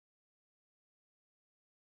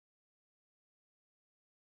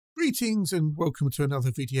Greetings and welcome to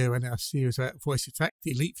another video in our series about VoiceAttack,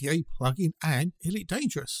 the Elite VA plugin and Elite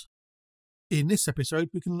Dangerous. In this episode,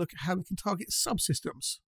 we're going to look at how we can target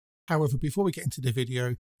subsystems. However, before we get into the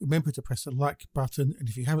video, remember to press the like button, and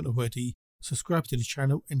if you haven't already, subscribe to the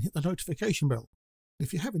channel and hit the notification bell. And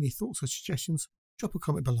if you have any thoughts or suggestions, drop a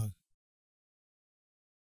comment below.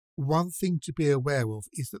 One thing to be aware of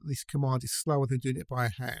is that this command is slower than doing it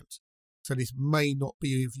by hand, so this may not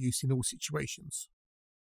be of use in all situations.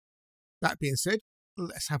 That being said,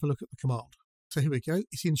 let's have a look at the command. So here we go,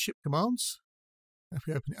 it's in Ship Commands. If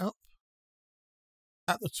we open it up,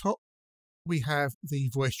 at the top we have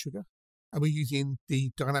the voice trigger, and we're using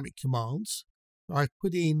the dynamic commands. I've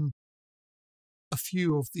put in a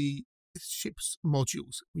few of the ship's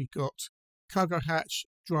modules. We've got cargo hatch,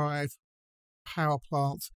 drive, power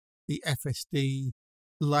plant, the FSD,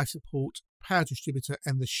 life support, power distributor,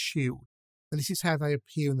 and the shield. And this is how they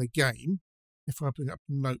appear in the game. If I bring up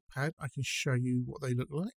Notepad, I can show you what they look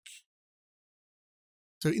like.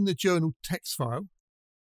 So in the journal text file,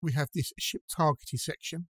 we have this ship targeted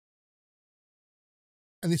section.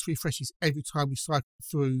 And this refreshes every time we cycle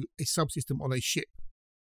through a subsystem on a ship.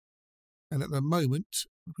 And at the moment,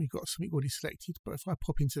 we've got something already selected, but if I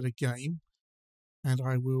pop into the game and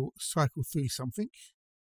I will cycle through something,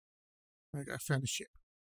 there we go, I found a ship.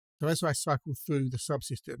 So as I cycle through the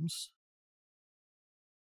subsystems,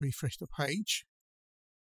 refresh the page.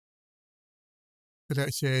 So there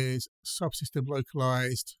it says subsystem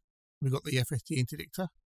localized. We've got the FSD interdictor.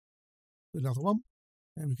 Another one.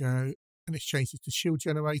 There we go. And it's changed it to shield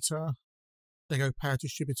generator. There you go, power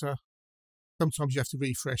distributor. Sometimes you have to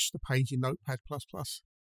refresh the page in Notepad++. But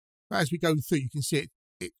as we go through, you can see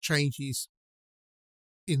it changes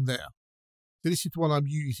in there. So this is the one I'm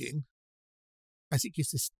using, as it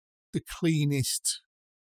gives us the cleanest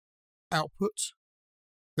output.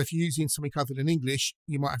 So if you're using something other than English,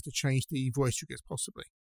 you might have to change the voice triggers possibly.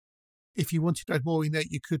 If you wanted to add more in there,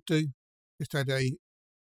 you could do. Just add a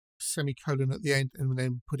semicolon at the end and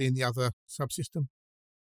then put in the other subsystem.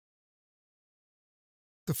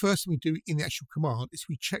 The first thing we do in the actual command is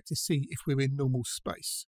we check to see if we're in normal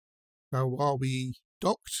space. So are we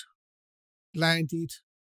docked, landed,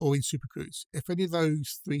 or in supercruise? If any of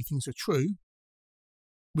those three things are true,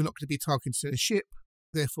 we're not going to be targeting a ship.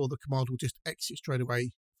 Therefore, the command will just exit straight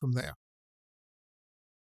away from there.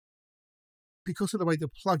 Because of the way the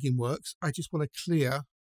plugin works, I just want to clear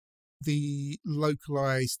the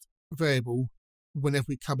localized variable whenever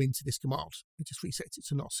we come into this command. It just resets it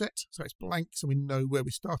to not set, so it's blank, so we know where we're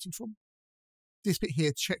starting from. This bit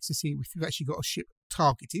here checks to see if we've actually got a ship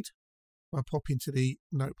targeted. I'll pop into the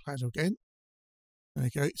notepad again. There we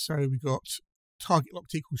go. So we've got target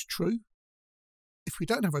locked equals true. If we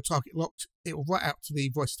don't have a target locked, it will write out to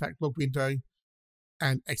the VoiceAttack log window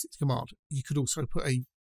and exit the command. You could also put an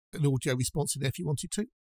audio response in there if you wanted to.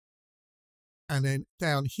 And then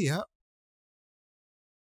down here,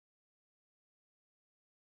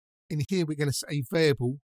 in here we're going to set a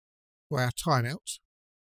variable for our timeout,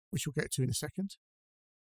 which we'll get to in a second.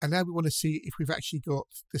 And now we want to see if we've actually got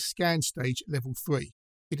the scan stage at level 3.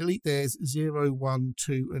 In Elite there's 0, 1,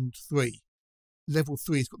 2 and 3. Level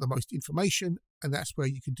 3 has got the most information, and that's where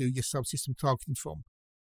you can do your subsystem targeting from.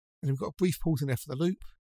 And we've got a brief pause in there for the loop.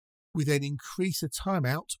 We then increase the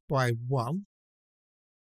timeout by 1.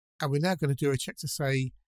 And we're now going to do a check to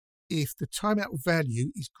say if the timeout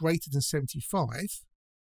value is greater than 75,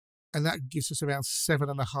 and that gives us around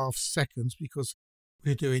 7.5 seconds because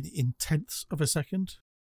we're doing in tenths of a second.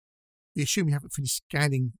 We assume we haven't finished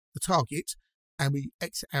scanning the target, and we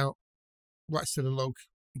exit out, right to the log.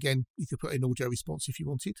 Again, you could put an audio response if you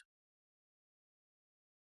wanted.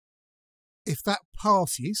 If that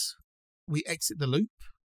passes, we exit the loop.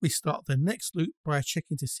 We start the next loop by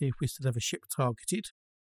checking to see if we still have a ship targeted.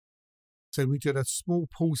 So we did a small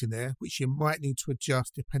pause in there, which you might need to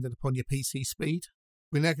adjust depending upon your PC speed.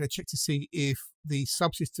 We're now going to check to see if the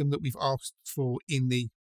subsystem that we've asked for in the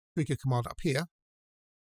trigger command up here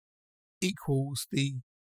equals the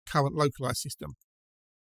current localized system.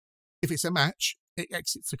 If it's a match, it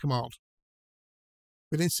exits the command.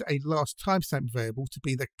 We then set a last timestamp variable to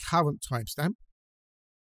be the current timestamp.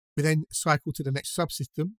 We then cycle to the next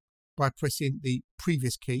subsystem by pressing the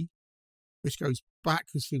previous key, which goes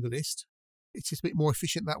backwards through the list. It's just a bit more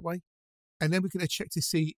efficient that way. And then we're going to check to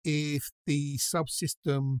see if the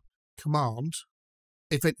subsystem command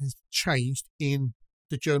event has changed in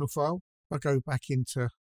the journal file. I go back into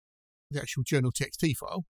the actual journal txt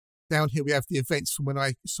file. Down here we have the events from when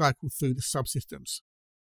I cycle through the subsystems.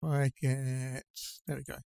 I get, there we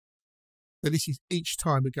go. So this is each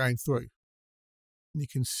time we're going through. And you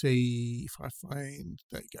can see if I find,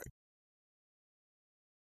 there you go.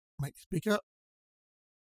 Make this bigger.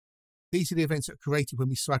 These are the events that are created when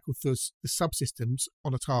we cycle through the subsystems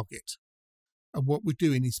on a target. And what we're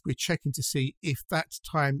doing is we're checking to see if that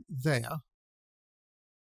time there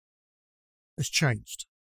has changed.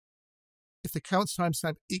 If the current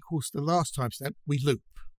timestamp equals the last timestamp, we loop.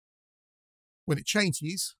 When it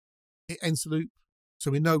changes, it ends the loop,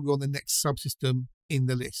 so we know we're on the next subsystem in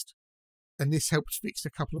the list. And this helped fix a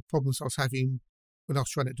couple of problems I was having when I was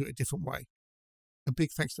trying to do it a different way. A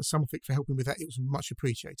big thanks to Subsytem for helping with that. It was much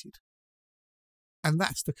appreciated. And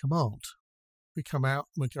that's the command. We come out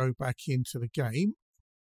and we go back into the game.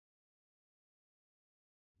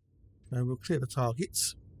 Now we'll clear the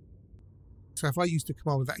targets. So if I use the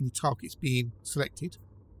command without any targets being selected,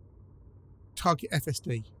 target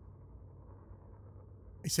FSD.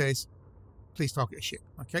 It says, please target a ship.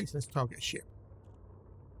 Okay, so let's target a ship.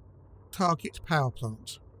 Target power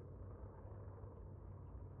plant.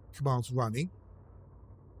 Command's running.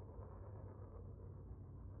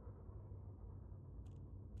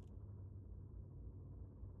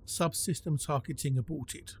 Subsystem targeting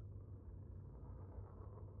aborted.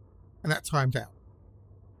 And that timed out.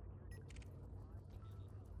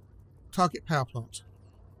 Target power plant.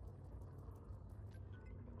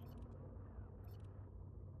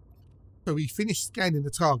 So we finished scanning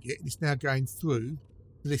the target and it's now going through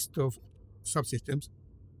the list of subsystems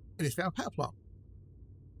and it's found power plant.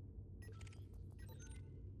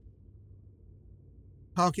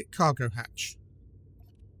 Target cargo hatch.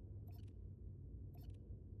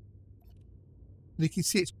 And you can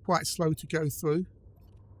see it's quite slow to go through.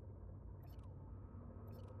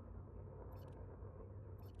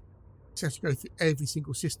 It has to go through every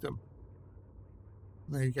single system.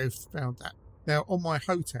 There you go, found that. Now on my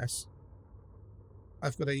HOTAS,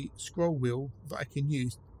 I've got a scroll wheel that I can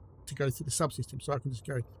use to go through the subsystem, so I can just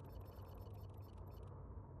go.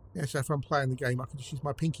 Yeah, so if I'm playing the game, I can just use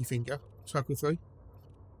my pinky finger, cycle through.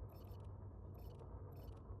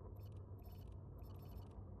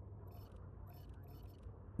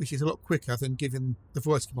 Which is a lot quicker than giving the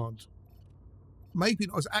voice command. Maybe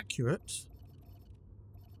not as accurate,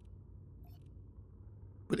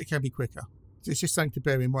 but it can be quicker. So it's just something to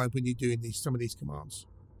bear in mind when you're doing some of these commands.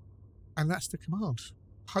 And that's the command.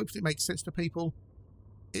 Hopefully it makes sense to people.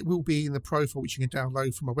 It will be in the profile which you can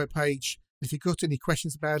download from my webpage. If you've got any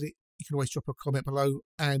questions about it, you can always drop a comment below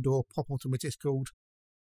and or pop onto my Discord.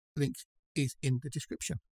 The link is in the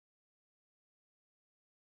description.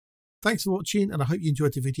 Thanks for watching and I hope you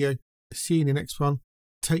enjoyed the video. See you in the next one.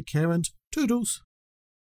 Take care and toodles.